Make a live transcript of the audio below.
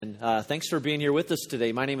Thanks for being here with us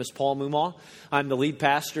today. My name is Paul Mumaw. I'm the lead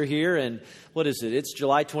pastor here, and what is it? It's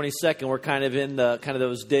July 22nd. We're kind of in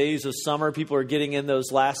those days of summer. People are getting in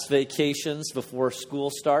those last vacations before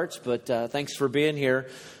school starts, but thanks for being here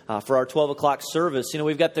for our 12 o'clock service. You know,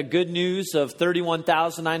 we've got the good news of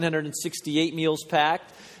 31,968 meals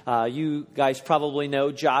packed. You guys probably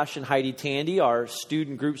know Josh and Heidi Tandy, our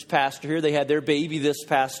student group's pastor here. They had their baby this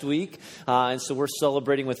past week, and so we're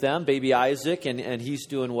celebrating with them, baby Isaac, and he's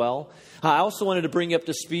doing well. I also wanted to bring you up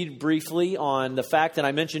to speed briefly on the fact that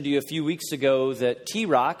I mentioned to you a few weeks ago that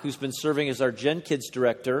T-Rock, who's been serving as our Gen Kids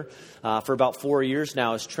director for about 4 years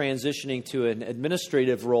now, is transitioning to an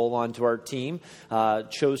administrative role onto our team.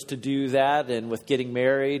 Chose to do that, and with getting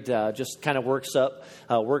married, just kind of works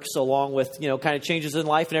along with, kind of changes in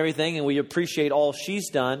life and everything, and we appreciate all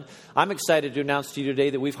she's done. I'm excited to announce to you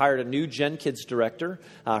today that we've hired a new Gen Kids director.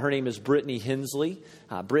 Her name is Brittany Hensley.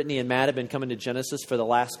 Brittany and Matt have been coming to Genesis for the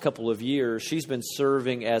last couple of years. She's been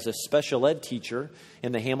serving as a special ed teacher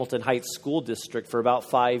in the Hamilton Heights School District for about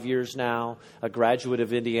 5 years now, a graduate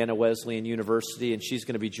of Indiana Wesleyan University, and she's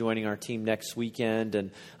going to be joining our team next weekend,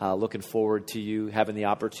 and looking forward to you having the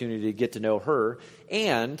opportunity to get to know her.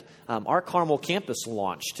 And our Carmel campus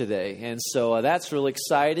launched today, and so that's really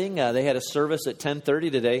exciting. They had a service at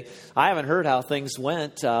 10:30 today. I haven't heard how things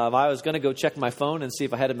went. I was going to go check my phone and see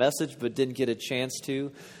if I had a message, but didn't get a chance to.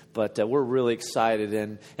 But we're really excited,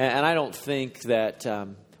 and I don't think that.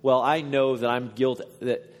 I know that I'm guilty.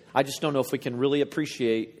 That I just don't know if we can really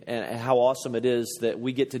appreciate and how awesome it is that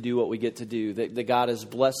we get to do what we get to do. That God is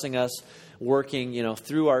blessing us, working,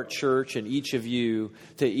 through our church and each of you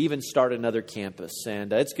to even start another campus.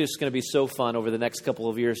 And it's just going to be so fun over the next couple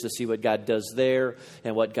of years to see what God does there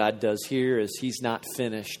and what God does here, as He's not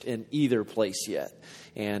finished in either place yet.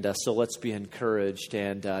 And so let's be encouraged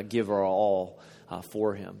and give our all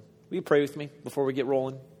for Him. Will you pray with me before we get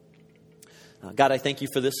rolling? God, I thank you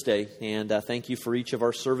for this day, and thank you for each of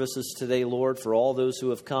our services today, Lord, for all those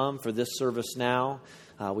who have come for this service now.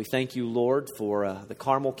 We thank you, Lord, for the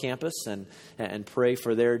Carmel campus and pray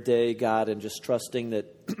for their day, God, and just trusting that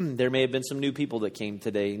there may have been some new people that came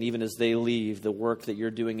today, and even as they leave, the work that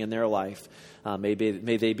you're doing in their life, may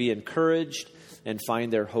they be encouraged and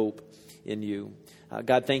find their hope in you.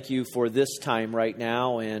 God, thank you for this time right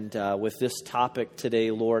now, and with this topic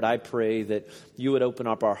today, Lord, I pray that you would open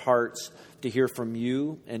up our hearts to hear from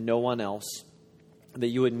you and no one else, that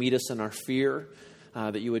you would meet us in our fear,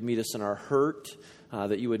 that you would meet us in our hurt,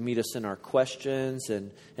 that you would meet us in our questions,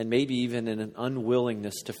 and maybe even in an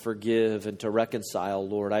unwillingness to forgive and to reconcile,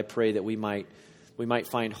 Lord. I pray that we might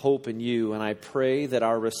find hope in you, and I pray that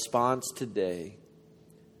our response today,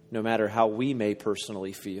 no matter how we may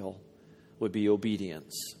personally feel, would be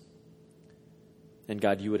obedience. And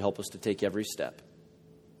God, you would help us to take every step.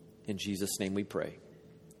 In Jesus' name we pray.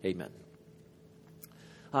 Amen.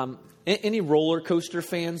 Any roller coaster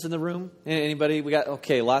fans in the room? Anybody? We got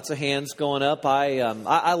lots of hands going up.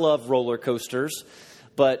 I love roller coasters,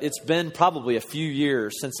 but it's been probably a few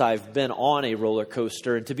years since I've been on a roller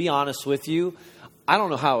coaster, and to be honest with you, I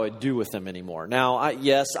don't know how I'd do with them anymore. Now,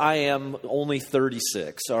 I am only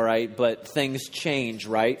 36, all right, but things change,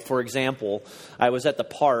 right? For example, I was at the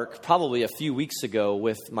park probably a few weeks ago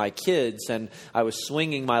with my kids, and I was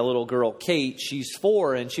swinging my little girl, Kate. She's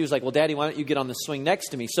 4, and she was like, well, Daddy, why don't you get on the swing next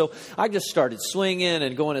to me? So I just started swinging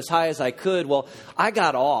and going as high as I could. Well, I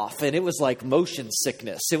got off, and it was like motion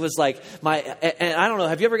sickness. It was like and I don't know,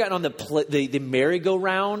 have you ever gotten on the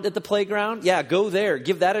merry-go-round at the playground? Yeah, go there.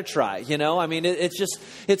 Give that a try, I mean,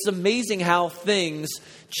 it's amazing how things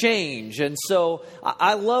change. And so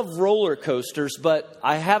I love roller coasters, but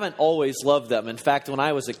I haven't always loved them. In fact, when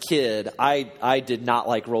I was a kid, I did not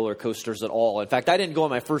like roller coasters at all. In fact, I didn't go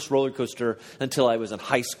on my first roller coaster until I was in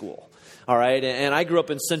high school. All right. And I grew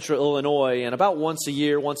up in central Illinois, and about once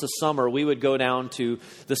a summer, we would go down to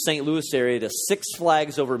the St. Louis area to Six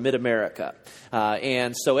Flags over Mid-America.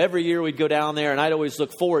 And so every year we'd go down there, and I'd always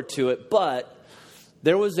look forward to it. But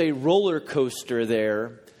there was a roller coaster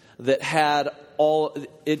there that had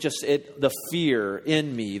the fear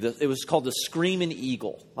in me. It was called the Screaming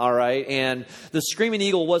Eagle, all right? And the Screaming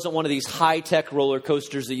Eagle wasn't one of these high-tech roller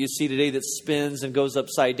coasters that you see today that spins and goes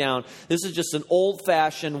upside down. This is just an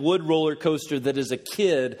old-fashioned wood roller coaster that as a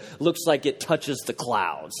kid looks like it touches the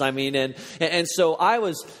clouds. I mean, and so I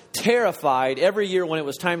was terrified every year when it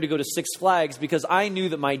was time to go to Six Flags, because I knew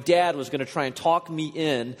that my dad was going to try and talk me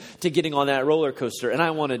in to getting on that roller coaster, and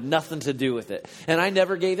I wanted nothing to do with it. And I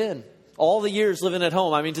never gave in. all the years living at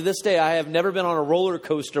home. I mean, to this day, I have never been on a roller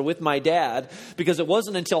coaster with my dad because it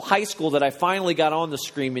wasn't until high school that I finally got on the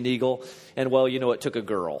Screaming Eagle. And, well, it took a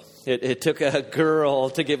girl. It took a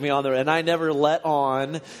girl to get me on there. And I never let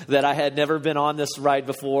on that I had never been on this ride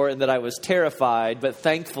before and that I was terrified. But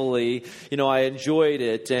thankfully, I enjoyed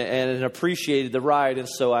it and appreciated the ride. And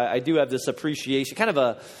so I do have this appreciation, kind of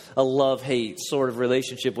a love-hate sort of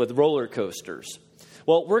relationship with roller coasters.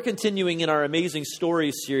 Well, we're continuing in our Amazing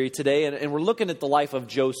Stories series today, and we're looking at the life of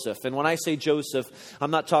Joseph. And when I say Joseph, I'm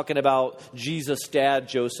not talking about Jesus' dad,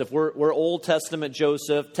 Joseph. We're Old Testament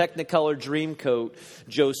Joseph, Technicolor Dreamcoat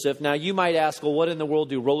Joseph. Now, you might ask, well, what in the world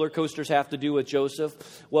do roller coasters have to do with Joseph?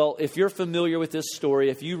 Well, if you're familiar with this story,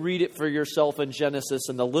 if you read it for yourself in Genesis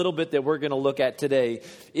and the little bit that we're going to look at today,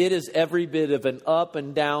 it is every bit of an up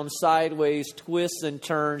and down, sideways, twists and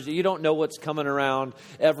turns. You don't know what's coming around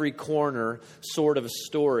every corner sort of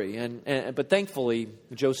story. But thankfully,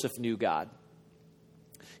 Joseph knew God.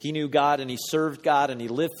 He knew God and he served God and he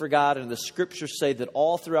lived for God. And the scriptures say that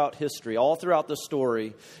all throughout history, all throughout the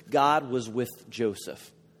story, God was with Joseph.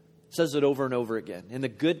 It says it over and over again. In the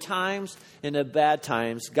good times and the bad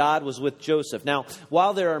times, God was with Joseph. Now,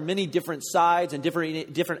 while there are many different sides and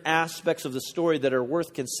different aspects of the story that are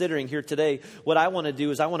worth considering here today, what I want to do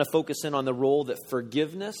is I want to focus in on the role that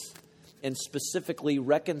forgiveness and specifically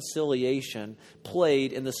reconciliation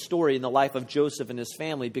played in the story in the life of Joseph and his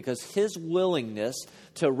family, because his willingness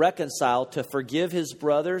to reconcile, to forgive his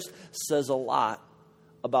brothers, says a lot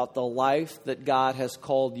about the life that God has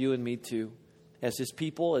called you and me to as his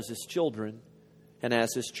people, as his children, and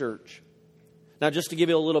as his church. Now, just to give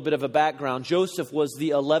you a little bit of a background, Joseph was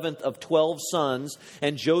the 11th of 12 sons,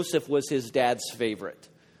 and Joseph was his dad's favorite.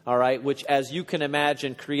 All right, which, as you can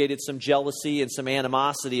imagine, created some jealousy and some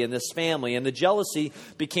animosity in this family. And the jealousy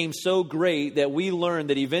became so great that we learned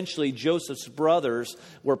that eventually Joseph's brothers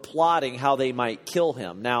were plotting how they might kill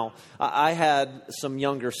him. Now, I had some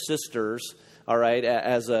younger sisters, all right,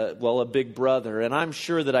 as a big brother. And I'm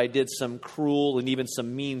sure that I did some cruel and even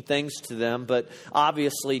some mean things to them, but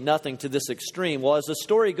obviously nothing to this extreme. Well, as the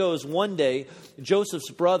story goes, one day,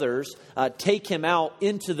 Joseph's brothers take him out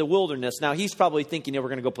into the wilderness. Now, he's probably thinking, we're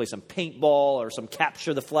going to go play some paintball or some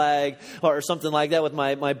capture the flag or something like that with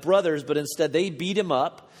my brothers. But instead, they beat him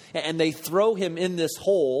up and they throw him in this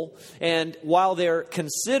hole. And while they're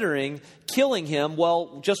considering killing him,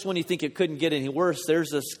 well, just when you think it couldn't get any worse, there's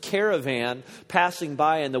this caravan passing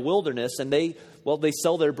by in the wilderness, and they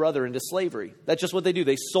sell their brother into slavery. That's just what they do.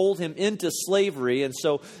 They sold him into slavery. And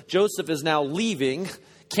so Joseph is now leaving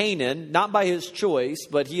Canaan, not by his choice,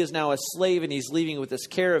 but he is now a slave, and he's leaving with this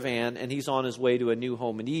caravan, and he's on his way to a new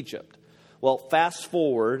home in Egypt. Well, fast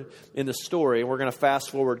forward in the story, and we're going to fast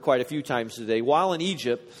forward quite a few times today. While in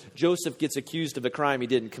Egypt, Joseph gets accused of a crime he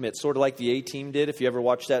didn't commit, sort of like the A-Team did, if you ever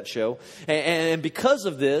watched that show. And because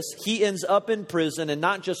of this, he ends up in prison, and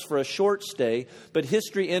not just for a short stay, but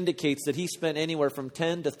history indicates that he spent anywhere from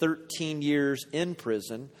 10 to 13 years in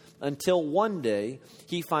prison until one day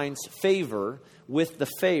he finds favor with the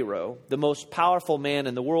Pharaoh, the most powerful man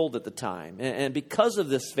in the world at the time. And because of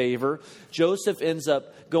this favor, Joseph ends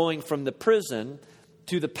up going from the prison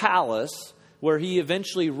to the palace, where he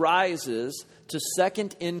eventually rises to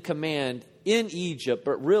second in command in Egypt,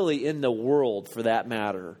 but really in the world for that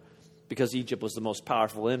matter, because Egypt was the most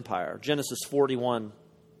powerful empire. Genesis 41,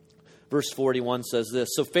 verse 41 says this: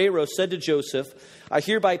 "So Pharaoh said to Joseph, I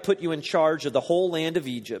hereby put you in charge of the whole land of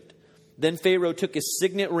Egypt. Then Pharaoh took his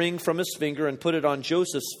signet ring from his finger and put it on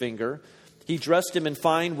Joseph's finger. He dressed him in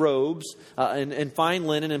fine robes and fine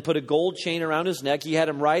linen and put a gold chain around his neck. He had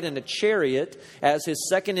him ride in a chariot as his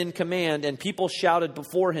second in command, and people shouted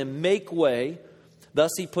before him, 'Make way.'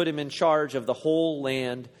 Thus he put him in charge of the whole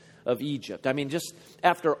land of Egypt." I mean, just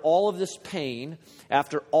after all of this pain,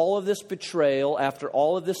 after all of this betrayal, after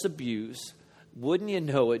all of this abuse, wouldn't you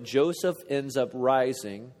know it, Joseph ends up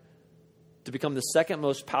rising to become the second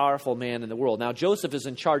most powerful man in the world. Now, Joseph is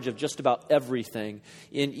in charge of just about everything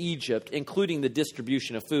in Egypt, including the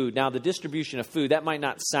distribution of food. Now, the distribution of food, that might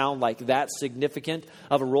not sound like that significant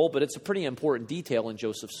of a role, but it's a pretty important detail in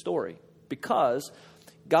Joseph's story, because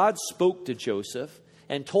God spoke to Joseph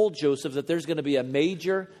and told Joseph that there's going to be a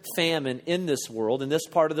major famine in this world, in this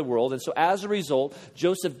part of the world. And so as a result,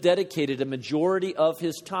 Joseph dedicated a majority of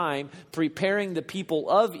his time preparing the people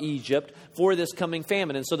of Egypt for this coming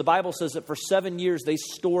famine. And so the Bible says that for 7 years, they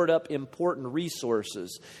stored up important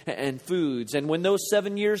resources and foods. And when those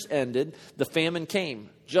 7 years ended, the famine came,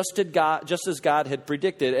 just as God had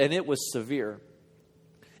predicted, and it was severe.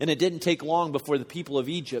 And it didn't take long before the people of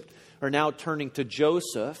Egypt are now turning to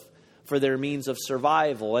Joseph for their means of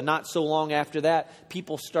survival. And not so long after that,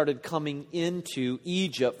 people started coming into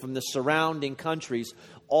Egypt from the surrounding countries,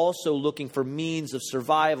 also looking for means of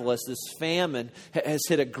survival as this famine has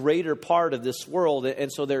hit a greater part of this world.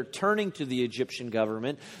 And so they're turning to the Egyptian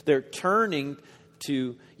government. They're turning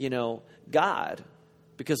to, God,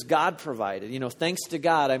 because God provided. Thanks to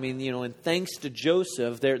God, and thanks to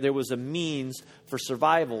Joseph, there was a means for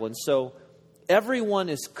survival. And so everyone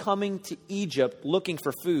is coming to Egypt looking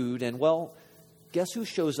for food. And, well, guess who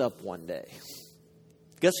shows up one day?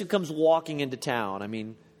 Guess who comes walking into town?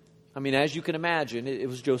 As you can imagine, it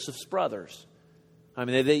was Joseph's brothers.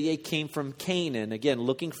 They came from Canaan, again,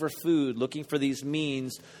 looking for food, looking for these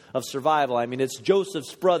means of survival. It's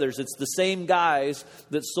Joseph's brothers. It's the same guys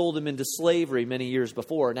that sold him into slavery many years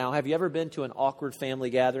before. Now, have you ever been to an awkward family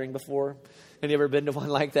gathering before? Have you ever been to one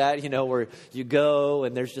like that, where you go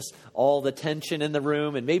and there's just all the tension in the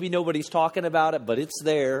room and maybe nobody's talking about it, but it's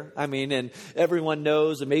there. And everyone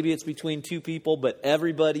knows, and maybe it's between two people, but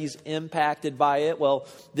everybody's impacted by it. Well,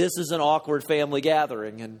 this is an awkward family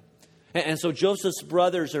gathering. And so Joseph's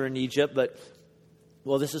brothers are in Egypt, but,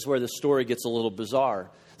 well, this is where the story gets a little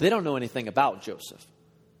bizarre. They don't know anything about Joseph.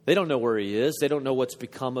 They don't know where he is. They don't know what's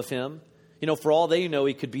become of him. For all they know,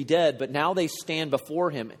 he could be dead, but now they stand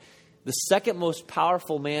before him, the second most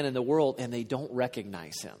powerful man in the world, and they don't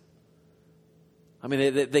recognize him.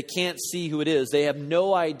 They can't see who it is. They have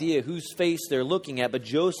no idea whose face they're looking at, but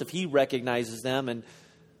Joseph, he recognizes them. And,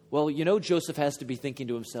 well, Joseph has to be thinking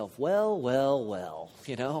to himself, well,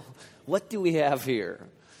 what do we have here?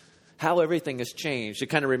 How everything has changed. It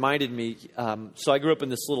kind of reminded me, so I grew up in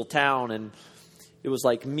this little town, and it was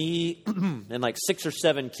like me and like 6 or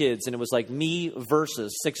 7 kids, and it was like me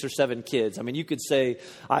versus 6 or 7 kids. You could say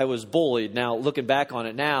I was bullied now, looking back on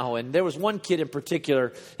it now. And there was one kid in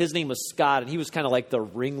particular, his name was Scott, and he was kind of like the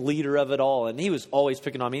ringleader of it all. And he was always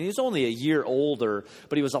picking on me. He was only a year older,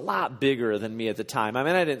 but he was a lot bigger than me at the time. I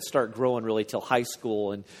didn't start growing really till high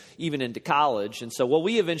school and even into college. And so, well,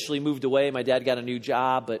 we eventually moved away. My dad got a new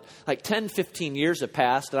job, but like 10, 15 years have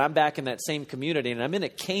passed, and I'm back in that same community. And I'm in a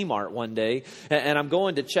Kmart one day, and I'm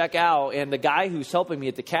going to check out, and the guy who's helping me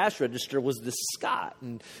at the cash register was this Scott.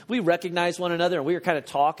 And we recognized one another, and we were kind of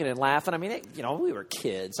talking and laughing. We were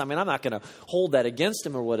kids. I'm not going to hold that against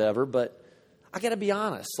him or whatever, but I got to be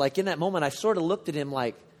honest. Like, in that moment, I sort of looked at him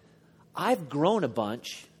like, I've grown a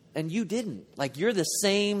bunch, and you didn't. Like, you're the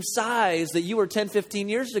same size that you were 10, 15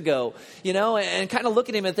 years ago, and kind of look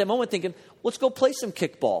at him at that moment thinking, let's go play some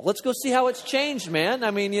kickball. Let's go see how it's changed, man.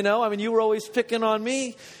 You were always picking on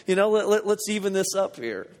me. Let's even this up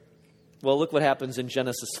here. Well, look what happens in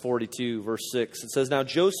Genesis 42, verse 6. It says, now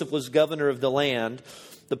Joseph was governor of the land,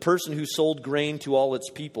 the person who sold grain to all its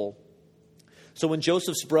people. So when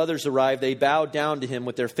Joseph's brothers arrived, they bowed down to him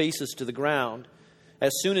with their faces to the ground.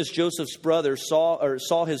 As soon as Joseph's brothers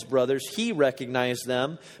saw his brothers, he recognized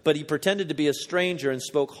them, but he pretended to be a stranger and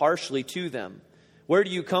spoke harshly to them. Where do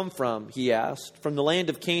you come from? He asked. From the land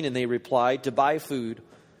of Canaan, they replied, to buy food.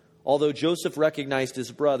 Although Joseph recognized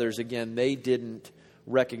his brothers, again, they didn't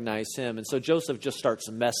recognize him. And so Joseph just starts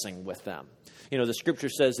messing with them. The scripture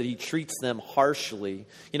says that he treats them harshly.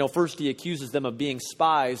 First he accuses them of being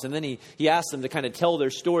spies, and then he asks them to kind of tell their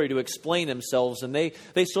story, to explain themselves. And they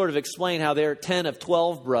sort of explain how they're 10 of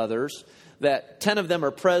 12 brothers, that 10 of them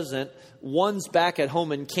are present. One's back at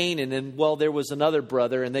home in Canaan, and, well, there was another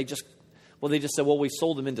brother, and they just said, well, we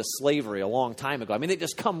sold him into slavery a long time ago. They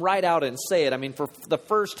just come right out and say it. For the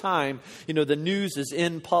first time, the news is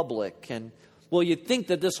in public. And, well, you'd think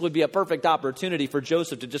that this would be a perfect opportunity for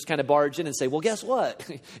Joseph to just kind of barge in and say, well, guess what?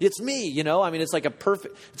 It's me, It's like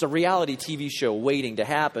it's a reality TV show waiting to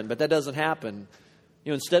happen, but that doesn't happen.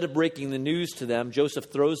 Instead of breaking the news to them, Joseph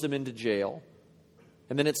throws them into jail.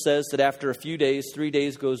 And then it says that after a few days, 3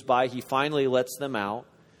 days goes by, he finally lets them out.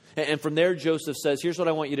 And from there, Joseph says, here's what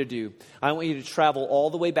I want you to do. I want you to travel all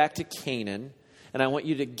the way back to Canaan, and I want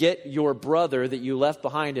you to get your brother that you left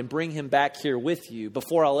behind and bring him back here with you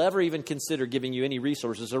before I'll ever even consider giving you any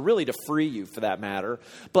resources, or really to free you for that matter.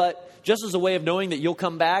 But just as a way of knowing that you'll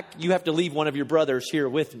come back, you have to leave one of your brothers here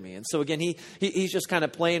with me. And so again, he's just kind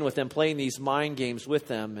of playing with them, playing these mind games with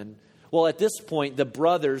them. And, well, at this point, the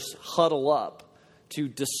brothers huddle up to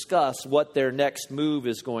discuss what their next move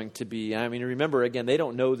is going to be. Remember, again, they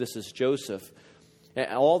don't know this is Joseph.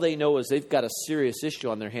 All they know is they've got a serious issue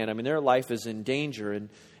on their hand. Their life is in danger.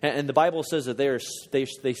 And the Bible says that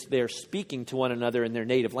they are speaking to one another in their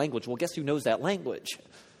native language. Well, guess who knows that language?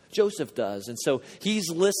 Joseph does. And so he's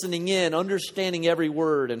listening in, understanding every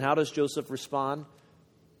word. And how does Joseph respond?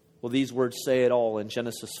 Well, these words say it all in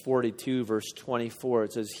Genesis 42, verse 24.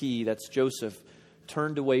 It says, he, that's Joseph,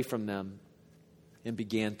 turned away from them and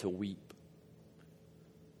began to weep.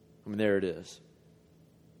 I mean, there it is.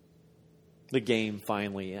 The game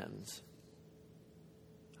finally ends.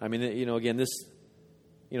 I mean, again,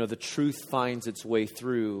 the truth finds its way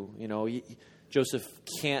through. Joseph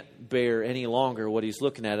can't bear any longer what he's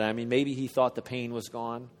looking at. I mean, maybe he thought the pain was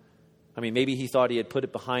gone. I mean, maybe he thought he had put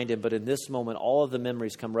it behind him. But in this moment, all of the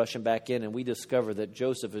memories come rushing back in, and we discover that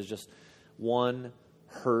Joseph is just one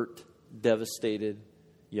hurt, devastated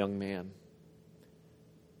young man.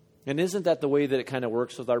 And isn't that the way that it kind of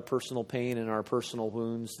works with our personal pain and our personal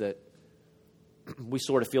wounds, that we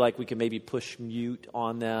sort of feel like we can maybe push mute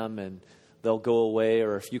on them and they'll go away?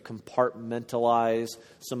 Or if you compartmentalize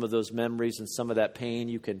some of those memories and some of that pain,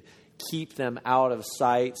 you can keep them out of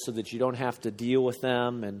sight so that you don't have to deal with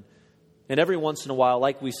them. And every once in a while,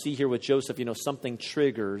 like we see here with Joseph, something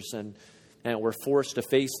triggers and we're forced to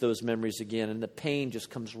face those memories again. And the pain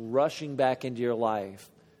just comes rushing back into your life.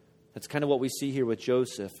 That's kind of what we see here with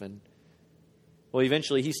Joseph. And well,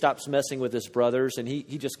 eventually he stops messing with his brothers and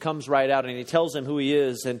he just comes right out and he tells them who he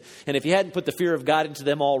is. And if he hadn't put the fear of God into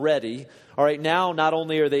them already, all right, now not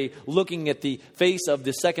only are they looking at the face of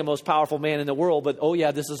the second most powerful man in the world, but oh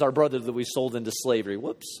yeah, this is our brother that we sold into slavery.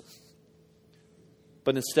 Whoops.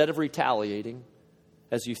 But instead of retaliating,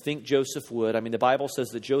 as you think Joseph would, I mean, the Bible says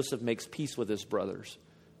that Joseph makes peace with his brothers.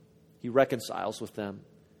 He reconciles with them.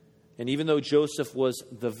 And even though Joseph was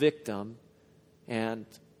the victim, and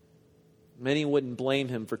many wouldn't blame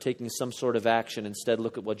him for taking some sort of action, instead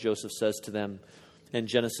look at what Joseph says to them in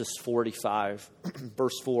Genesis 45,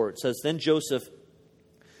 verse 4. It says, "Then Joseph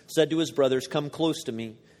said to his brothers, 'Come close to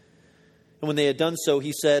me.' And when they had done so,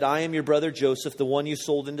 he said, 'I am your brother Joseph, the one you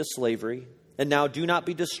sold into slavery. And now do not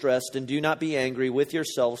be distressed and do not be angry with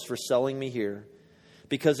yourselves for selling me here,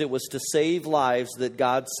 because it was to save lives that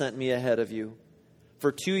God sent me ahead of you.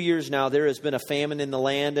 For 2 years now there has been a famine in the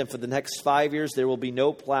land, and for the next 5 years there will be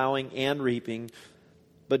no plowing and reaping.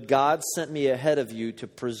 But God sent me ahead of you to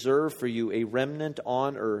preserve for you a remnant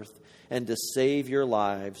on earth and to save your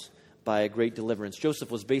lives by a great deliverance.'"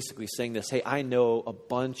 Joseph was basically saying this: hey, I know a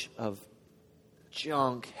bunch of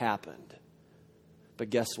junk happened, but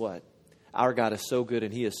guess what? Our God is so good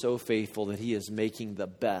and He is so faithful that He is making the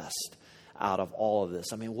best out of all of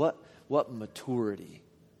this. I mean, what maturity.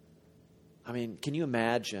 I mean, can you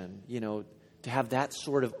imagine, to have that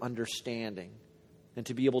sort of understanding and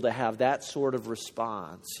to be able to have that sort of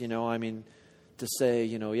response, to say,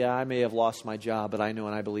 yeah, I may have lost my job, but I know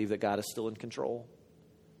and I believe that God is still in control.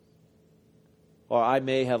 Or I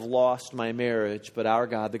may have lost my marriage, but our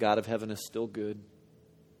God, the God of heaven, is still good.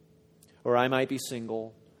 Or I might be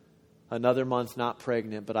single, another month not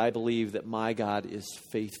pregnant, but I believe that my God is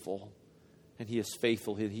faithful. And He is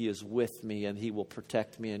faithful. He is with me, and He will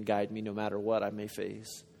protect me and guide me no matter what I may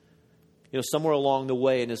face. Somewhere along the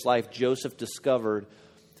way in his life, Joseph discovered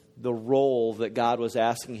the role that God was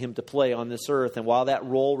asking him to play on this earth. And while that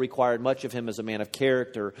role required much of him as a man of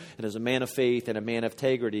character and as a man of faith and a man of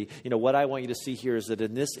integrity, what I want you to see here is that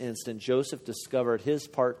in this instant, Joseph discovered his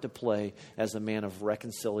part to play as a man of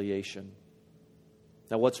reconciliation.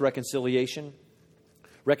 Now, what's reconciliation?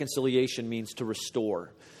 Reconciliation means to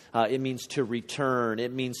restore. It means to return.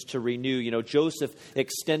 It means to renew. Joseph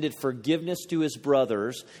extended forgiveness to his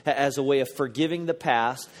brothers as a way of forgiving the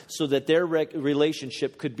past so that their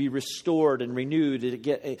relationship could be restored and renewed.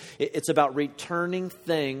 It's about returning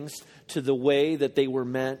things to the way that they were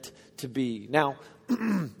meant to be. Now,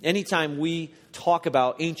 anytime we talk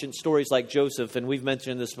about ancient stories like Joseph, and we've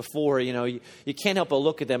mentioned this before, you can't help but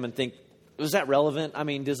look at them and think, was that relevant? I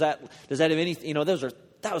mean, does that have anything?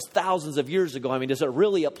 That was thousands of years ago. I mean, does it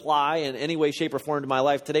really apply in any way, shape, or form to my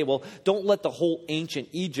life today? Well, don't let the whole ancient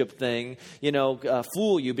Egypt thing,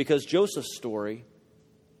 fool you, because Joseph's story,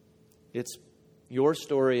 it's your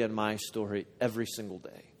story and my story every single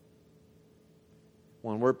day.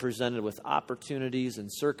 When we're presented with opportunities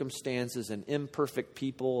and circumstances and imperfect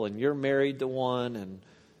people, and you're married to one, and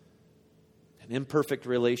imperfect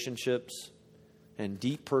relationships, and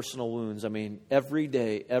deep personal wounds. I mean, every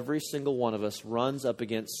day, every single one of us runs up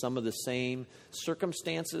against some of the same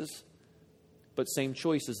circumstances, but same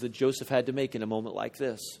choices that Joseph had to make in a moment like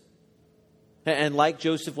this. And like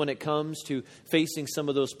Joseph, when it comes to facing some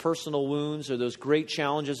of those personal wounds or those great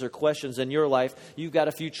challenges or questions in your life, you've got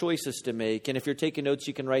a few choices to make. And if you're taking notes,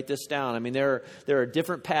 you can write this down. I mean, there are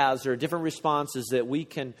different paths, there are different responses that we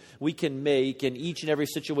can make in each and every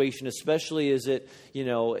situation, especially as it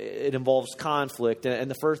involves conflict.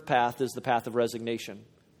 And the first path is the path of resignation.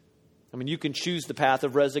 I mean, you can choose the path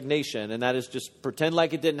of resignation, and that is just pretend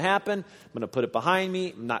like it didn't happen. I'm going to put it behind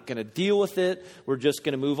me. I'm not going to deal with it. We're just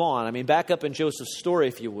going to move on. I mean, back up in Joseph's story,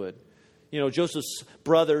 if you would. Joseph's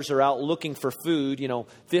brothers are out looking for food.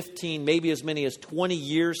 15, maybe as many as 20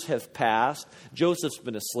 years have passed. Joseph's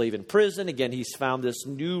been a slave in prison. Again, he's found this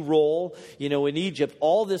new role, in Egypt.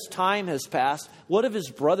 All this time has passed. What have his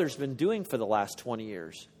brothers been doing for the last 20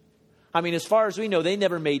 years? As far as we know, they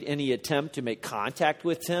never made any attempt to make contact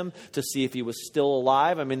with him to see if he was still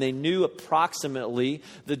alive. They knew approximately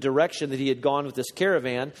the direction that he had gone with this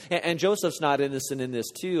caravan. And Joseph's not innocent in this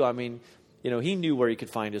too. He knew where he could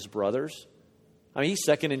find his brothers. He's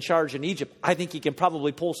second in charge in Egypt. I think he can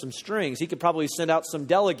probably pull some strings. He could probably send out some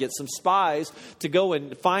delegates, some spies to go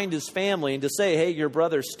and find his family and to say, hey, your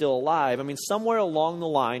brother's still alive. Somewhere along the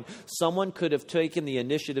line, someone could have taken the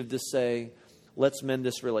initiative to say, let's mend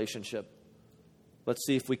this relationship. Let's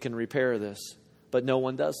see if we can repair this. But no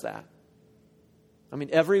one does that.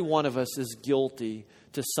 Every one of us is guilty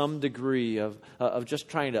to some degree of just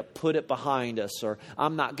trying to put it behind us, or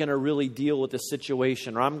I'm not going to really deal with the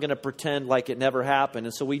situation, or I'm going to pretend like it never happened.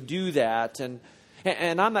 And so we do that. And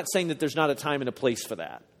I'm not saying that there's not a time and a place for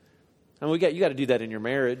that. You got to do that in your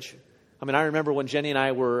marriage. I remember when Jenny and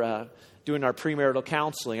I were doing our premarital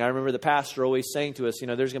counseling, I remember the pastor always saying to us,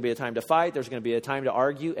 there's going to be a time to fight, there's going to be a time to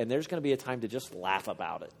argue, and there's going to be a time to just laugh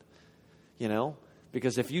about it.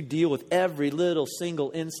 Because if you deal with every little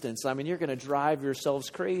single instance, you're going to drive yourselves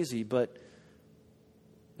crazy.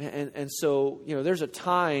 So there's a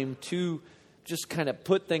time to just kind of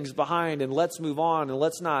put things behind and let's move on, and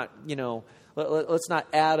let's not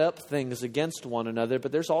add up things against one another.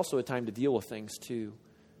 But there's also a time to deal with things too.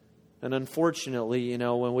 And unfortunately,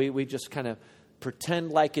 when we just kind of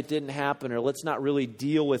pretend like it didn't happen, or let's not really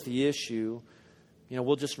deal with the issue,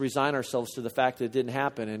 we'll just resign ourselves to the fact that it didn't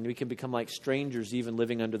happen, and we can become like strangers even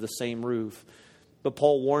living under the same roof. But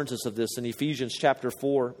Paul warns us of this in Ephesians chapter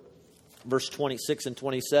 4, verse 26 and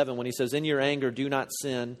 27, when he says, in your anger, do not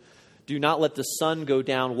sin. Do not let the sun go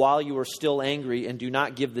down while you are still angry, and do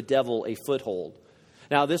not give the devil a foothold.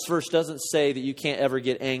 Now, this verse doesn't say that you can't ever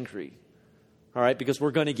get angry. All right, because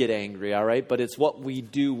we're going to get angry, all right? But it's what we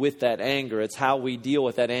do with that anger. It's how we deal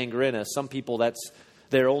with that anger in us. Some people, that's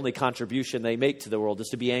their only contribution they make to the world, is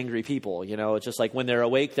to be angry people. It's just like when they're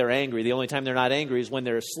awake, they're angry. The only time they're not angry is when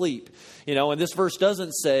they're asleep. And this verse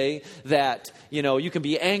doesn't say that, you can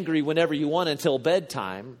be angry whenever you want until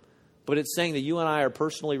bedtime. But it's saying that you and I are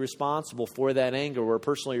personally responsible for that anger. We're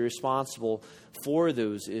personally responsible for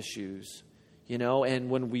those issues, And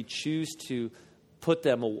when we choose to put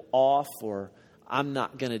them off, or I'm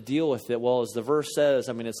not going to deal with it. Well, as the verse says,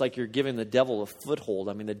 it's like you're giving the devil a foothold.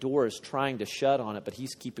 The door is trying to shut on it, but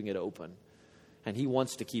he's keeping it open. And he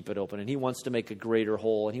wants to keep it open, and he wants to make a greater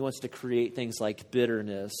hole, and he wants to create things like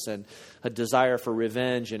bitterness and a desire for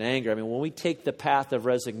revenge and anger. When we take the path of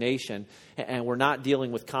resignation and we're not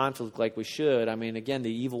dealing with conflict like we should, again,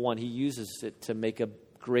 the evil one, he uses it to make a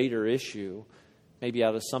greater issue, maybe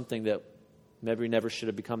out of something that maybe never should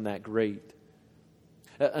have become that great.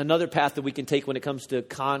 Another path that we can take when it comes to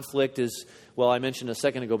conflict is, well, I mentioned a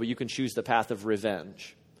second ago, but you can choose the path of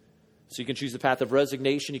revenge. So you can choose the path of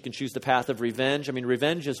resignation. You can choose the path of revenge.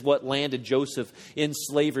 Revenge is what landed Joseph in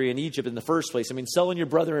slavery in Egypt in the first place. Selling your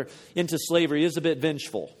brother into slavery is a bit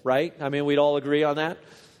vengeful, right? We'd all agree on that.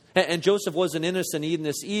 And Joseph wasn't innocent in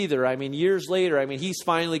this either. Years later, he's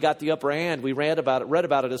finally got the upper hand. We read about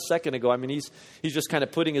it a second ago. He's just kind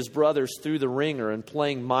of putting his brothers through the ringer and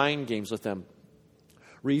playing mind games with them.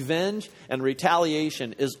 Revenge and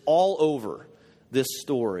retaliation is all over this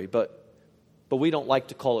story, but we don't like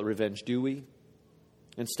to call it revenge, do we?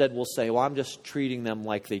 Instead, we'll say, well, I'm just treating them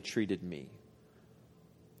like they treated me.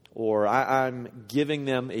 Or I'm giving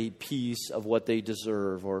them a piece of what they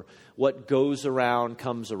deserve, or what goes around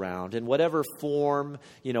comes around. In whatever form,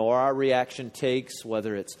 our reaction takes,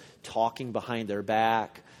 whether it's talking behind their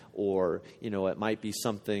back, or, it might be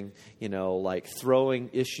something, like throwing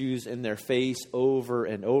issues in their face over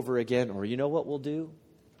and over again. Or what we'll do?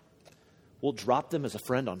 We'll drop them as a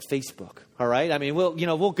friend on Facebook. All right.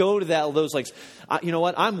 We'll go to those like, you know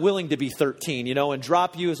what? I'm willing to be 13, and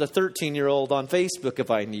drop you as a 13-year-old on Facebook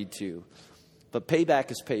if I need to. But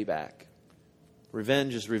payback is payback.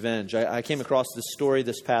 Revenge is revenge. I came across this story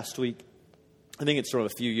this past week. I think it's from a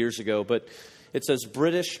few years ago, but it says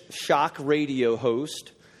British shock radio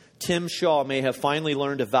host Tim Shaw may have finally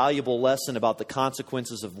learned a valuable lesson about the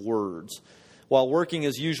consequences of words. While working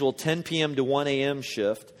his usual 10 p.m. to 1 a.m.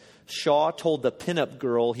 shift, Shaw told the pinup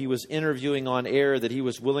girl he was interviewing on air that he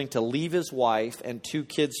was willing to leave his wife and 2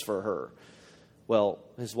 kids for her. Well,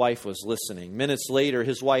 his wife was listening. Minutes later,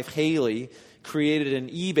 his wife, Haley, created an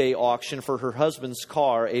eBay auction for her husband's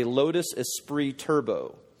car, a Lotus Esprit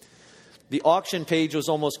Turbo. The auction page was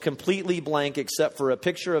almost completely blank except for a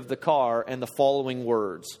picture of the car and the following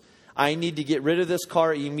words: I need to get rid of this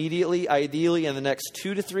car immediately, ideally in the next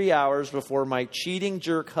 2 to 3 hours before my cheating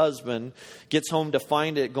jerk husband gets home to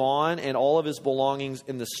find it gone and all of his belongings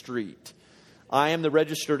in the street. I am the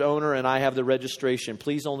registered owner and I have the registration.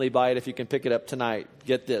 Please only buy it if you can pick it up tonight.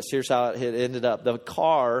 Get this. Here's how it ended up. The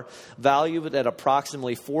car, valued at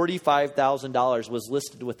approximately $45,000, was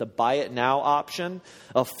listed with a buy it now option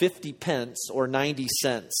of 50 pence or 90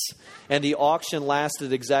 cents. And the auction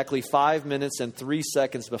lasted exactly 5 minutes and 3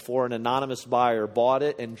 seconds before an anonymous buyer bought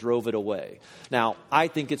it and drove it away. Now, I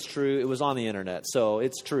think it's true. It was on the internet, so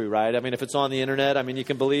it's true, right? I mean, if it's on the internet, I mean, you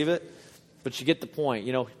can believe it. But you get the point,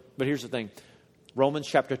 But here's the thing. Romans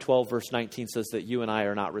chapter 12, verse 19 says that you and I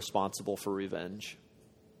are not responsible for revenge.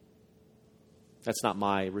 That's not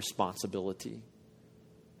my responsibility.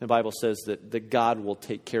 The Bible says that God will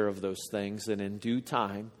take care of those things, and in due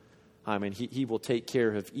time, He will take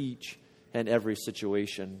care of each and every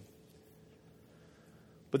situation.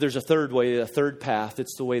 But there's a third way, a third path.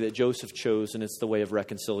 It's the way that Joseph chose, and it's the way of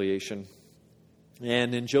reconciliation.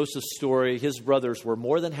 And in Joseph's story, his brothers were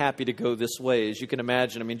more than happy to go this way. As you can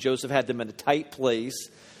imagine, Joseph had them in a tight place,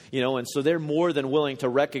 and so they're more than willing to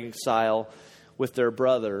reconcile with their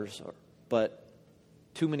brothers. But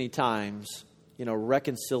too many times,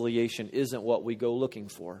 reconciliation isn't what we go looking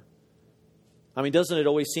for. Doesn't it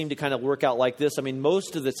always seem to kind of work out like this?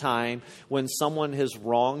 Most of the time when someone has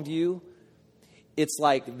wronged you, it's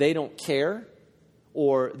like they don't care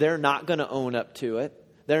or they're not going to own up to it.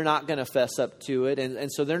 They're not going to fess up to it. And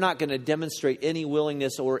so they're not going to demonstrate any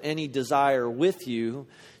willingness or any desire with you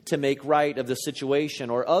to make right of the situation.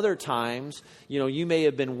 Or other times, you may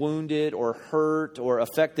have been wounded or hurt or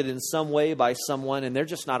affected in some way by someone and they're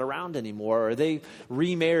just not around anymore. Or they've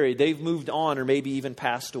remarried, they've moved on, or maybe even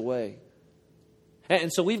passed away.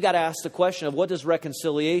 And so we've got to ask the question of what does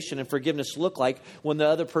reconciliation and forgiveness look like when the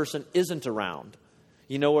other person isn't around?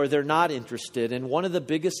 Or they're not interested. And one of the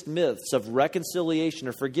biggest myths of reconciliation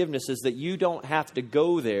or forgiveness is that you don't have to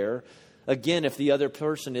go there, again, if the other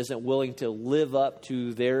person isn't willing to live up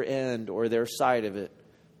to their end or their side of it.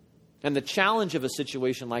 And the challenge of a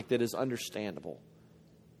situation like that is understandable.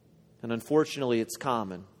 And unfortunately, it's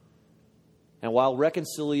common. And while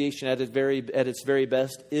reconciliation at its very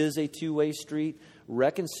best is a two-way street,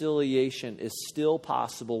 reconciliation is still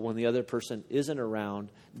possible when the other person isn't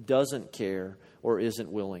around, doesn't care, or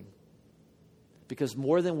isn't willing. Because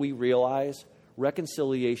more than we realize,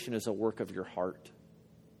 reconciliation is a work of your heart.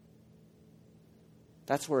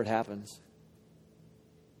 That's where it happens.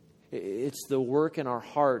 It's the work in our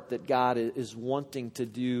heart that God is wanting to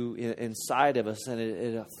do inside of us, and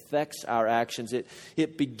it affects our actions.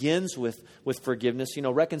 It begins with forgiveness.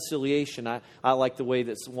 Reconciliation, I like the way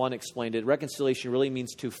that one explained it. Reconciliation really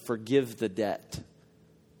means to forgive the debt.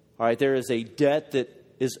 All right, there is a debt that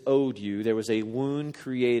is owed you. There was a wound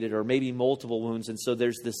created, or maybe multiple wounds, and so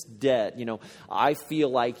there's this debt. I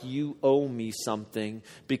feel like you owe me something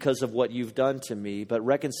because of what you've done to me. But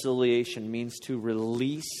reconciliation means to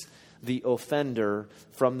release the offender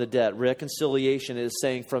from the debt. Reconciliation is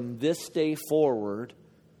saying, from this day forward,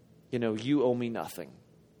 you owe me nothing.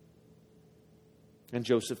 And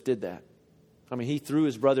Joseph did that. He threw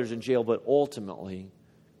his brothers in jail, but ultimately,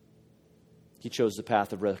 he chose the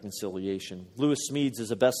path of reconciliation. Lewis Smedes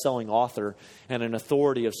is a best-selling author and an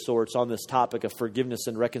authority of sorts on this topic of forgiveness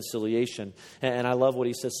and reconciliation. And I love what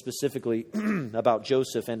he says specifically about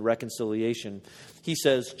Joseph and reconciliation. He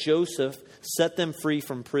says, Joseph set them free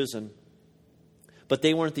from prison, but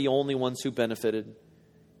they weren't the only ones who benefited.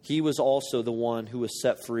 He was also the one who was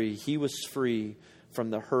set free. He was free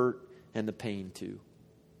from the hurt and the pain too.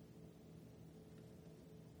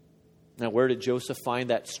 Now, where did Joseph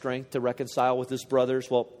find that strength to reconcile with his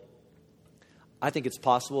brothers? Well, I think it's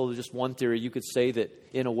possible, just one theory, you could say that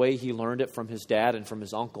in a way he learned it from his dad and from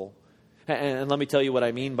his uncle. And let me tell you what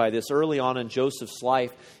I mean by this. Early on in Joseph's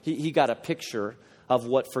life, he got a picture of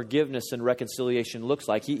what forgiveness and reconciliation looks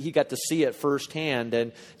like. He got to see it firsthand.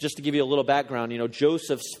 And just to give you a little background,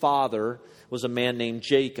 Joseph's father was a man named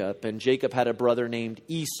Jacob, and Jacob had a brother named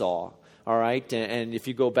Esau. All right, and if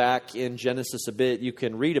you go back in Genesis a bit, you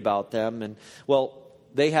can read about them. And, well,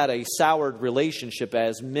 they had a soured relationship,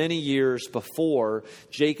 as many years before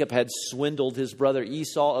Jacob had swindled his brother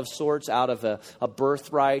Esau of sorts out of a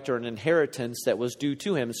birthright or an inheritance that was due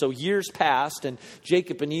to him. So years passed, and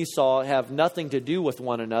Jacob and Esau have nothing to do with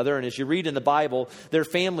one another. And as you read in the Bible, their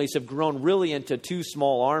families have grown really into two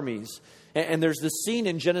small armies. And there's this scene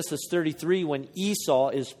in Genesis 33 when Esau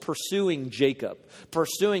is pursuing Jacob,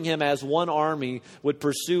 pursuing him as one army would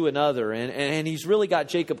pursue another. And he's really got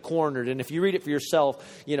Jacob cornered. And if you read it for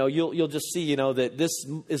yourself, you'll just see, that this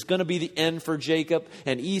is going to be the end for Jacob.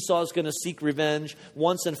 And Esau is going to seek revenge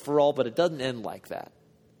once and for all, but it doesn't end like that.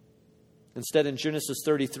 Instead, in Genesis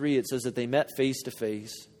 33, it says that they met face to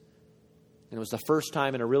face. And it was the first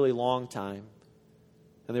time in a really long time.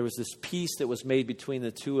 And there was this peace that was made between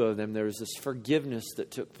the two of them. There was this forgiveness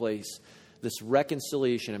that took place, this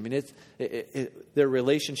reconciliation. I mean, their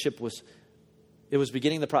relationship was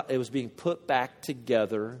being put back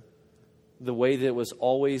together the way that it was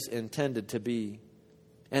always intended to be.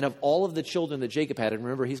 And of all of the children that Jacob had, and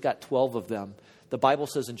remember, he's got 12 of them, the Bible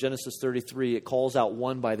says in Genesis 33, it calls out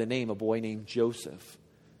one by the name, a boy named Joseph,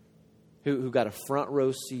 who got a front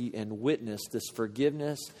row seat and witnessed this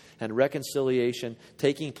forgiveness and reconciliation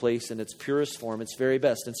taking place in its purest form, its very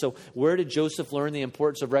best. And so where did Joseph learn the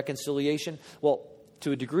importance of reconciliation? Well,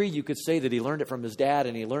 to a degree, you could say that he learned it from his dad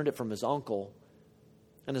and he learned it from his uncle.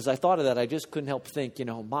 And as I thought of that, I just couldn't help think,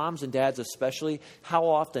 moms and dads especially, how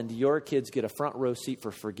often do your kids get a front row seat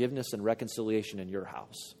for forgiveness and reconciliation in your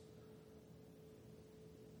house?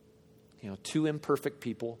 Two imperfect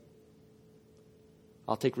people.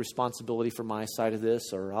 I'll take responsibility for my side of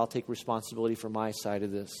this, or I'll take responsibility for my side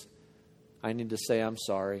of this. I need to say I'm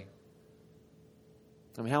sorry.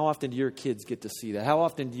 I mean, how often do your kids get to see that? How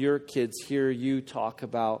often do your kids hear you talk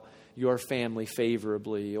about your family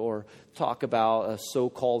favorably or talk about a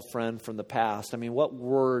so-called friend from the past? I mean, what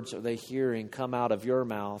words are they hearing come out of your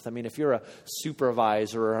mouth? I mean, if you're a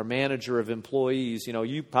supervisor or a manager of employees,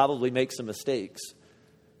 you probably make some mistakes.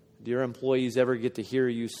 Do your employees ever get to hear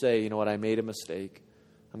you say, I made a mistake?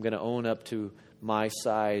 I'm going to own up to my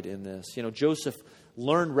side in this. Joseph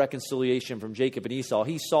learned reconciliation from Jacob and Esau.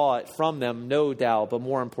 He saw it from them, no doubt, but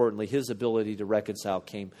more importantly, his ability to reconcile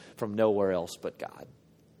came from nowhere else but God.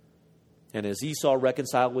 And as Esau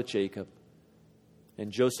reconciled with Jacob,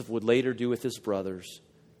 and Joseph would later do with his brothers,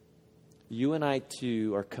 you and I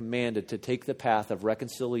too are commanded to take the path of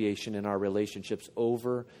reconciliation in our relationships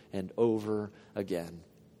over and over again.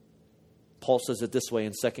 Paul says it this way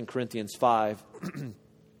in 2 Corinthians 5,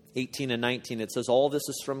 18 and 19, it says, all this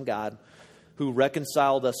is from God, who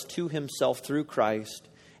reconciled us to himself through Christ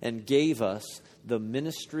and gave us the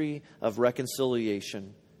ministry of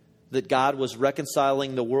reconciliation, that God was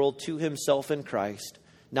reconciling the world to himself in Christ,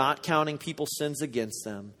 not counting people's sins against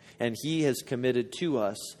them, and he has committed to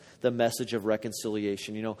us the message of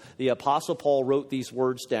reconciliation. The Apostle Paul wrote these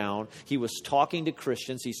words down. He was talking to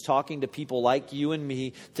Christians. He's talking to people like you and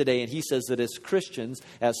me today. And he says that as Christians,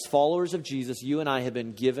 as followers of Jesus, you and I have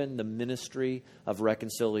been given the ministry of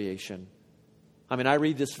reconciliation. I mean, I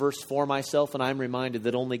read this verse for myself and I'm reminded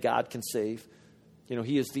that only God can save.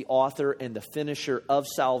 He is the author and the finisher of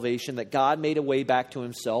salvation, that God made a way back to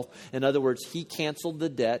himself. In other words, he canceled the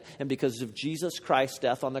debt. And because of Jesus Christ's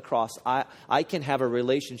death on the cross, I can have a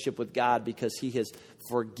relationship with God because he has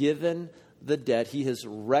forgiven the debt. He has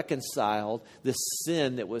reconciled the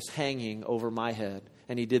sin that was hanging over my head.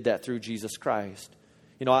 And he did that through Jesus Christ.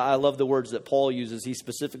 I love the words that Paul uses. He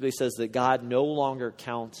specifically says that God no longer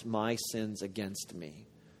counts my sins against me.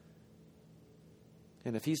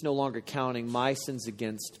 And if he's no longer counting my sins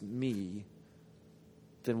against me,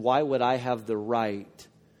 then why would I have the right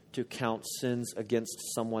to count sins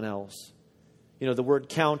against someone else? The word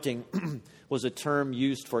counting was a term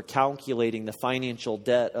used for calculating the financial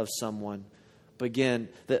debt of someone. But again,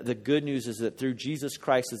 the good news is that through Jesus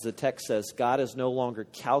Christ, as the text says, God is no longer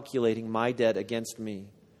calculating my debt against me.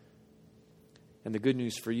 And the good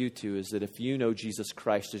news for you too is that if you know Jesus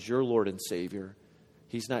Christ as your Lord and Savior,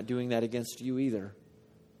 he's not doing that against you either.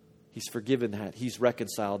 He's forgiven that. He's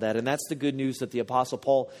reconciled that. And that's the good news that the Apostle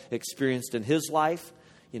Paul experienced in his life,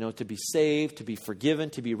 to be saved, to be forgiven,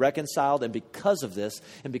 to be reconciled. And because of this,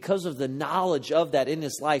 and because of the knowledge of that in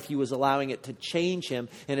his life, he was allowing it to change him.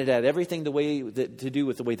 And it had everything to do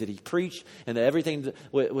with the way that he preached and everything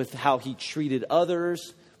with how he treated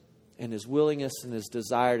others and his willingness and his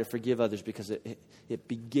desire to forgive others, because it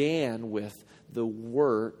began with the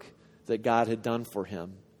work that God had done for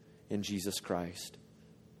him in Jesus Christ.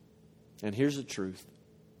 And here's the truth.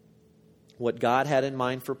 What God had in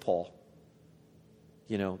mind for Paul,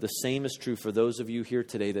 the same is true for those of you here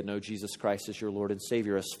today that know Jesus Christ as your Lord and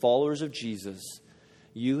Savior. As followers of Jesus,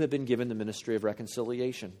 you have been given the ministry of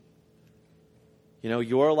reconciliation.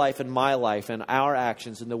 Your life and my life and our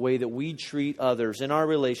actions and the way that we treat others in our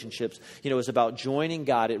relationships, is about joining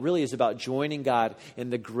God. It really is about joining God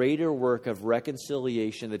in the greater work of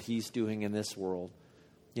reconciliation that he's doing in this world.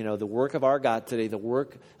 You know, the work of our God today, the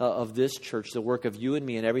work of this church, the work of you and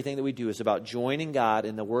me and everything that we do is about joining God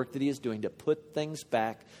in the work that he is doing to put things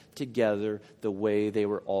back together the way they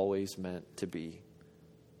were always meant to be.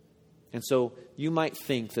 And so you might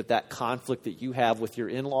think that conflict that you have with your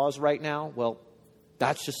in-laws right now, well,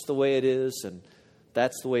 that's just the way it is, and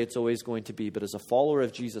that's the way it's always going to be. But as a follower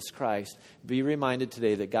of Jesus Christ, be reminded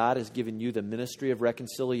today that God has given you the ministry of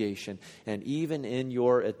reconciliation, and even in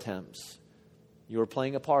your attempts, you're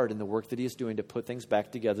playing a part in the work that he is doing to put things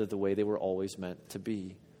back together the way they were always meant to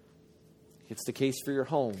be. It's the case for your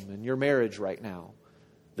home and your marriage right now,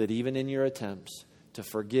 that even in your attempts to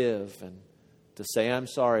forgive and to say, I'm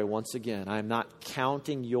sorry once again, I'm not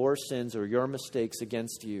counting your sins or your mistakes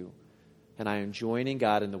against you, and I am joining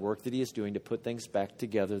God in the work that he is doing to put things back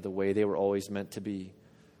together the way they were always meant to be.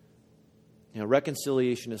 You know,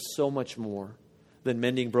 reconciliation is so much more than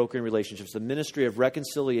mending broken relationships. The ministry of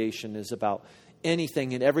reconciliation is about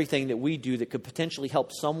anything and everything that we do that could potentially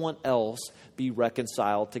help someone else be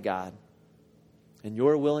reconciled to God. And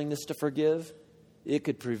your willingness to forgive, it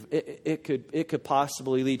could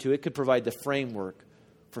possibly lead to, it could provide the framework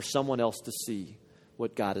for someone else to see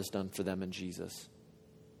what God has done for them in Jesus.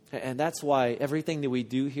 And that's why everything that we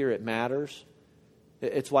do here, it matters.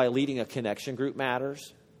 It's why leading a connection group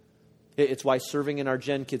matters. It's why serving in our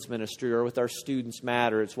Gen Kids ministry or with our students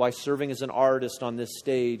matter. It's why serving as an artist on this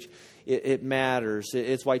stage, it matters.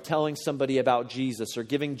 It's why telling somebody about Jesus or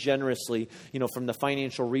giving generously, from the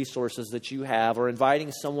financial resources that you have, or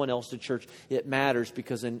inviting someone else to church, it matters,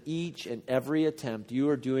 because in each and every attempt, you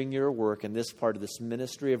are doing your work in this part of this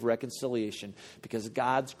ministry of reconciliation, because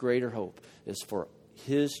God's greater hope is for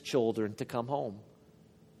his children to come home,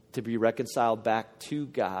 to be reconciled back to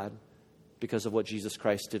God, because of what Jesus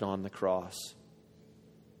Christ did on the cross.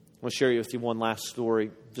 I want to share with you one last story.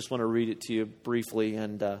 Just want to read it to you briefly,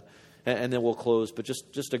 and then we'll close. But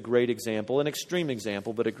just a great example, an extreme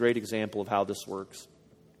example, but a great example of how this works.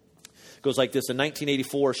 It goes like this. In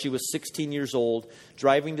 1984, she was 16 years old,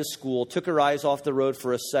 driving to school, took her eyes off the road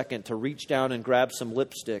for a second to reach down and grab some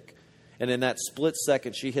lipstick. And in that split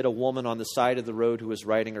second, she hit a woman on the side of the road who was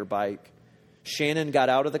riding her bike. Shannon got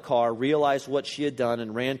out of the car, realized what she had done,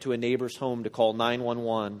 and ran to a neighbor's home to call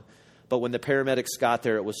 911. But when the paramedics got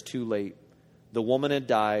there, it was too late. The woman had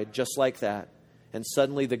died just like that. And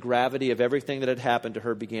suddenly the gravity of everything that had happened to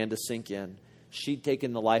her began to sink in. She'd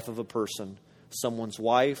taken the life of a person, someone's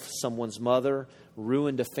wife, someone's mother,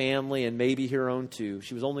 ruined a family, and maybe her own too.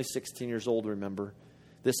 She was only 16 years old, remember.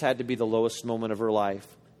 This had to be the lowest moment of her life.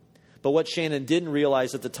 But what Shannon didn't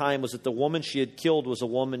realize at the time was that the woman she had killed was a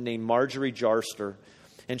woman named Marjorie Jarster.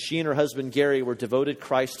 And she and her husband Gary were devoted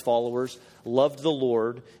Christ followers, loved the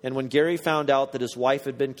Lord. And when Gary found out that his wife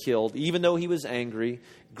had been killed, even though he was angry,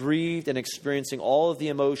 grieved, and experiencing all of the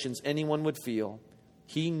emotions anyone would feel,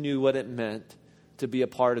 he knew what it meant to be a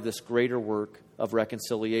part of this greater work of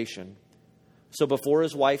reconciliation. So before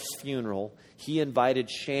his wife's funeral, he invited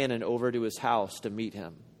Shannon over to his house to meet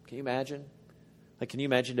him. Can you imagine? Can you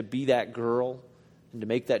imagine to be that girl and to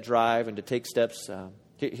make that drive and to take steps?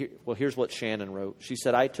 Here's what Shannon wrote. She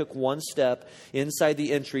said, I took one step inside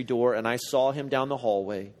the entry door and I saw him down the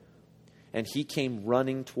hallway, and he came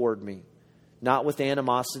running toward me, not with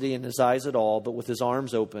animosity in his eyes at all, but with his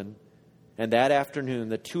arms open. And that afternoon,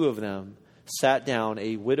 the two of them sat down,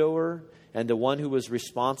 a widower and the one who was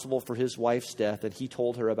responsible for his wife's death, and he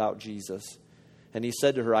told her about Jesus. And he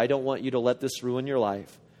said to her, I don't want you to let this ruin your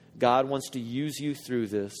life. God wants to use you through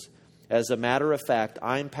this. As a matter of fact,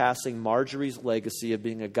 I'm passing Marjorie's legacy of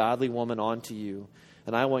being a godly woman on to you,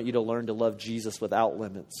 and I want you to learn to love Jesus without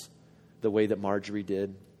limits, the way that Marjorie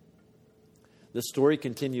did. The story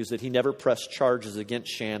continues that he never pressed charges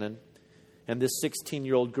against Shannon, and this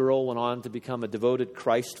 16-year-old girl went on to become a devoted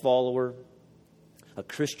Christ follower, a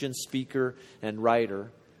Christian speaker and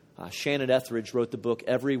writer. Shannon Ethridge wrote the book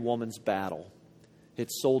Every Woman's Battle.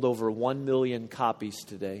 It's sold over 1 million copies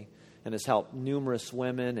today and has helped numerous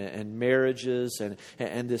women and marriages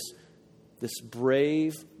and this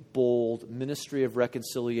brave, bold ministry of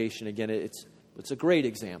reconciliation. Again, it's a great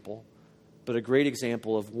example, but a great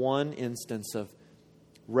example of one instance of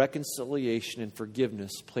reconciliation and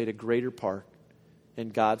forgiveness played a greater part in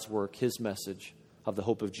God's work, his message of the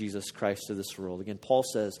hope of Jesus Christ to this world. Again, Paul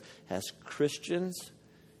says, as Christians,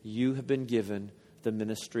 you have been given the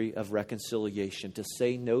ministry of reconciliation. To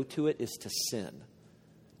say no to it is to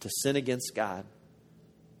sin against God.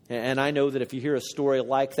 And I know that if you hear a story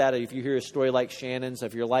like that, if you hear a story like Shannon's,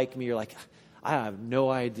 if you're like me, you're like, I have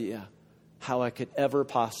no idea how I could ever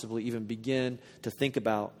possibly even begin to think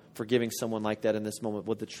about forgiving someone like that in this moment.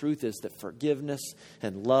 But the truth is that forgiveness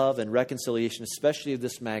and love and reconciliation, especially of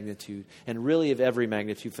this magnitude, and really of every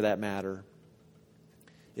magnitude for that matter,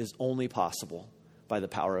 is only possible by the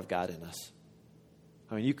power of God in us.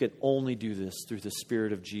 I mean, you can only do this through the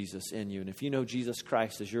Spirit of Jesus in you. And if you know Jesus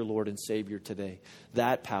Christ as your Lord and Savior today,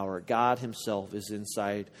 that power, God himself, is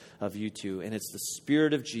inside of you too. And it's the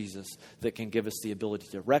Spirit of Jesus that can give us the ability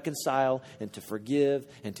to reconcile and to forgive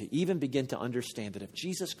and to even begin to understand that if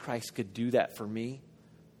Jesus Christ could do that for me,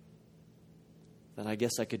 then I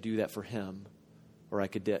guess I could do that for him, or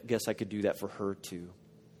guess I could do that for her too.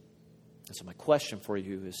 And so my question for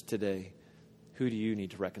you is today, who do you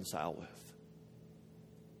need to reconcile with?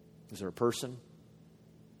 Is there a person?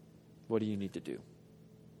 What do you need to do?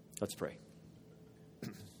 Let's pray.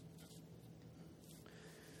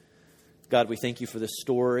 God, we thank you for this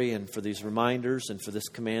story and for these reminders and for this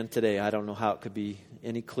command today. I don't know how it could be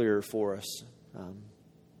any clearer for us.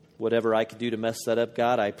 Whatever I could do to mess that up,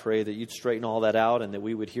 God, I pray that you'd straighten all that out and that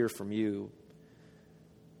we would hear from you.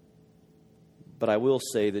 But I will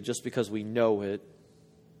say that just because we know it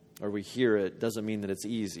or we hear it doesn't mean that it's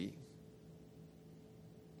easy.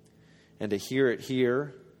 And to hear it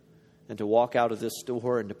here and to walk out of this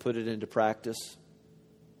door and to put it into practice,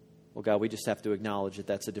 well, God, we just have to acknowledge that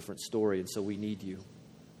that's a different story. And so we need you.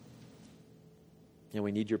 And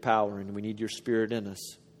we need your power and we need your Spirit in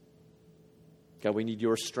us. God, we need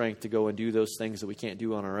your strength to go and do those things that we can't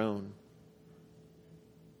do on our own.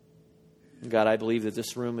 And God, I believe that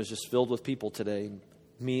this room is just filled with people today,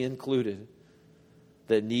 me included,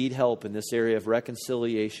 that need help in this area of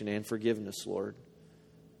reconciliation and forgiveness, Lord.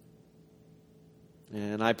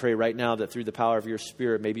 And I pray right now that through the power of your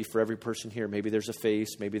Spirit, maybe for every person here, maybe there's a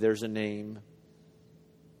face, maybe there's a name.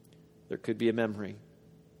 There could be a memory.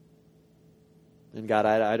 And God,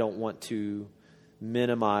 I don't want to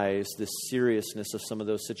minimize the seriousness of some of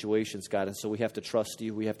those situations, God. And so we have to trust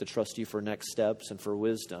you. We have to trust you for next steps and for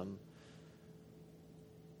wisdom.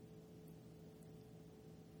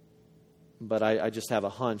 But I just have a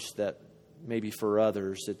hunch that maybe for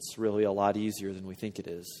others, it's really a lot easier than we think it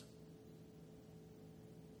is,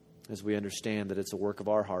 as we understand that it's a work of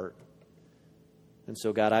our heart. And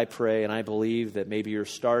so, God, I pray and I believe that maybe you're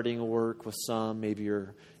starting a work with some, maybe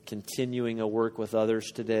you're continuing a work with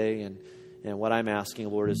others today. And what I'm asking,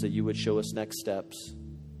 Lord, is that you would show us next steps.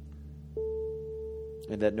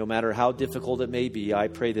 And that no matter how difficult it may be, I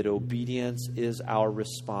pray that obedience is our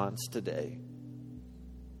response today.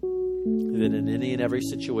 That in any and every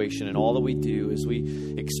situation and all that we do as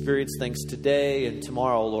we experience things today and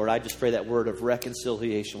tomorrow, Lord, I just pray that word of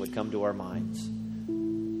reconciliation would come to our minds.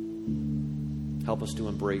 Help us to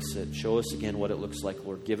embrace it. Show us again what it looks like,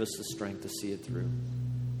 Lord. Give us the strength to see it through.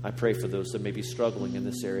 I pray for those that may be struggling in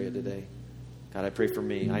this area today. God, I pray for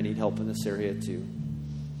me. I need help in this area too.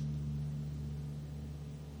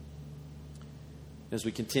 As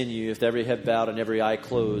we continue, with every head bowed and every eye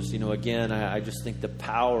closed, again, I just think the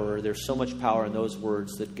power, there's so much power in those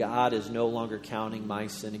words that God is no longer counting my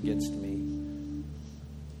sin against me.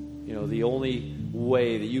 The only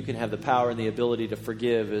way that you can have the power and the ability to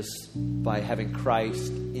forgive is by having Christ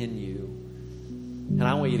in you. And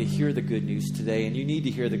I want you to hear the good news today, and you need to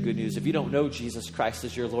hear the good news. If you don't know Jesus Christ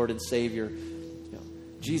as your Lord and Savior,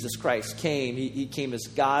 Jesus Christ came. He came as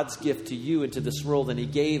God's gift to you into this world, and he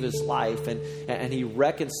gave his life, and he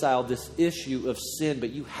reconciled this issue of sin,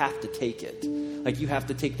 but you have to take it. Like, you have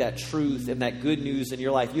to take that truth and that good news in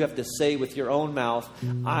your life. You have to say with your own mouth,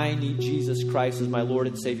 I need Jesus Christ as my Lord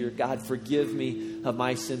and Savior. God, forgive me of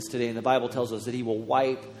my sins today. And the Bible tells us that he will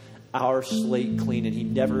wipe our slate clean, and he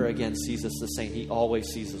never again sees us the same. He always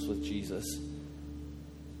sees us with Jesus.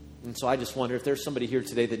 And so I just wonder if there's somebody here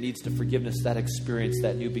today that needs to forgiveness, that experience,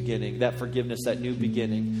 that new beginning, that forgiveness, that new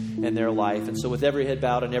beginning in their life. And so with every head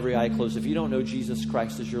bowed and every eye closed, if you don't know Jesus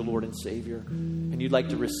Christ as your Lord and Savior, and you'd like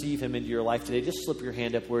to receive him into your life today, just slip your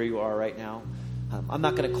hand up where you are right now. I'm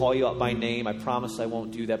not going to call you out by name. I promise I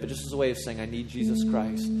won't do that. But just as a way of saying, I need Jesus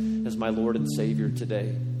Christ as my Lord and Savior today.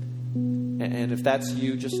 And if that's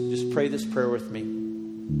you, just pray this prayer with me.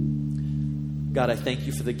 God, I thank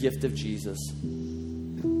you for the gift of Jesus.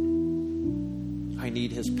 I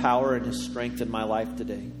need his power and his strength in my life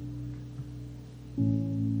today.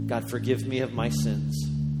 God, forgive me of my sins.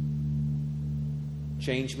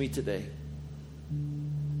 Change me today.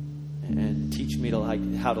 And teach me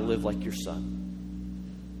how to live like your Son.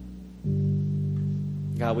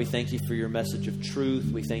 God, we thank you for your message of truth.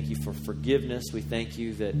 We thank you for forgiveness. We thank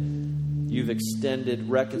you that you've extended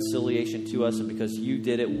reconciliation to us, and because you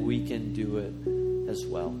did it, we can do it as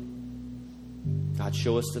well. God,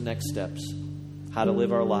 show us the next steps, how to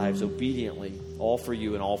live our lives obediently, all for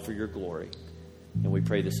you and all for your glory. And we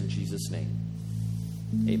pray this in Jesus' name.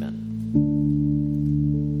 Amen.